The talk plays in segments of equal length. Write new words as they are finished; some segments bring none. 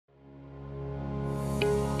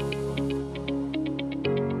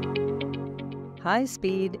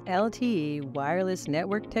High-speed LTE wireless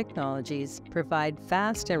network technologies provide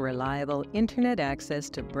fast and reliable internet access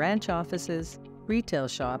to branch offices, retail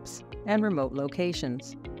shops, and remote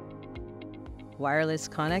locations. Wireless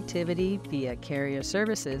connectivity via carrier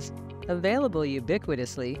services, available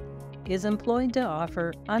ubiquitously, is employed to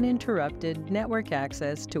offer uninterrupted network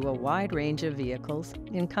access to a wide range of vehicles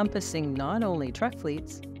encompassing not only truck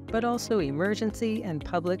fleets, but also emergency and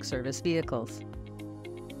public service vehicles.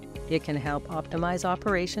 It can help optimize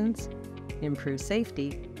operations, improve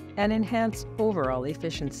safety, and enhance overall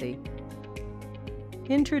efficiency.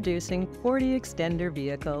 Introducing FortiExtender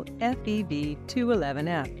Vehicle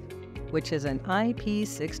FEV211F, which is an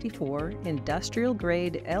IP64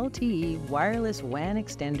 industrial-grade LTE wireless WAN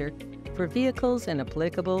extender for vehicles and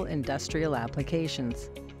applicable industrial applications.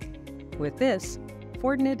 With this,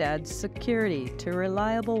 Fortinet adds security to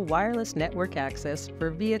reliable wireless network access for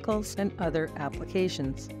vehicles and other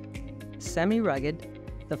applications. Semi-rugged,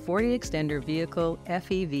 the FortiExtender Vehicle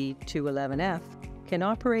FEV211F can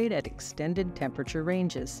operate at extended temperature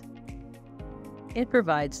ranges. It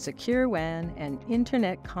provides secure WAN and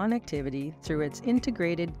Internet connectivity through its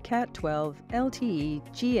integrated Cat12 LTE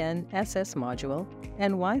GNSS module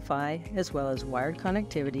and Wi-Fi, as well as wired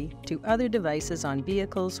connectivity to other devices on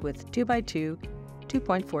vehicles with 2x2,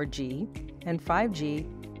 2.4G, and 5G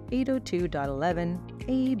 802.11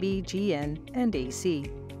 AEB-GN and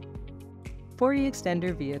AC.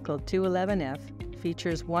 FortiExtender Vehicle 211F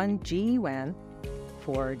features one GE WAN,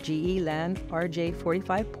 4 GE LAN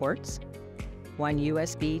RJ45 ports, one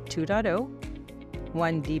USB 2.0,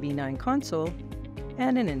 one DB9 console,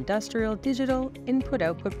 and an industrial digital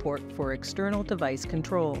input-output port for external device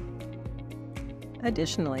control.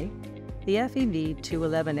 Additionally, the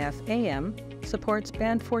FEV211F AM supports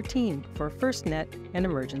Band 14 for FirstNet and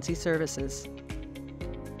emergency services.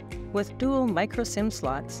 With dual microSIM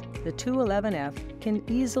slots, the 211F can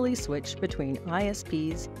easily switch between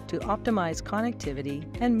ISPs to optimize connectivity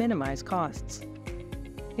and minimize costs.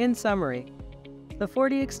 In summary, the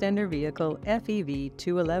FortiExtender Vehicle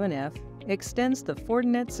FEV211F extends the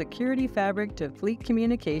Fortinet security fabric to fleet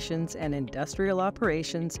communications and industrial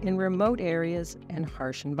operations in remote areas and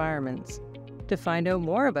harsh environments. To find out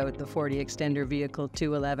more about the FortiExtender Vehicle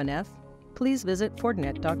 211F, please visit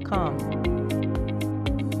Fortinet.com.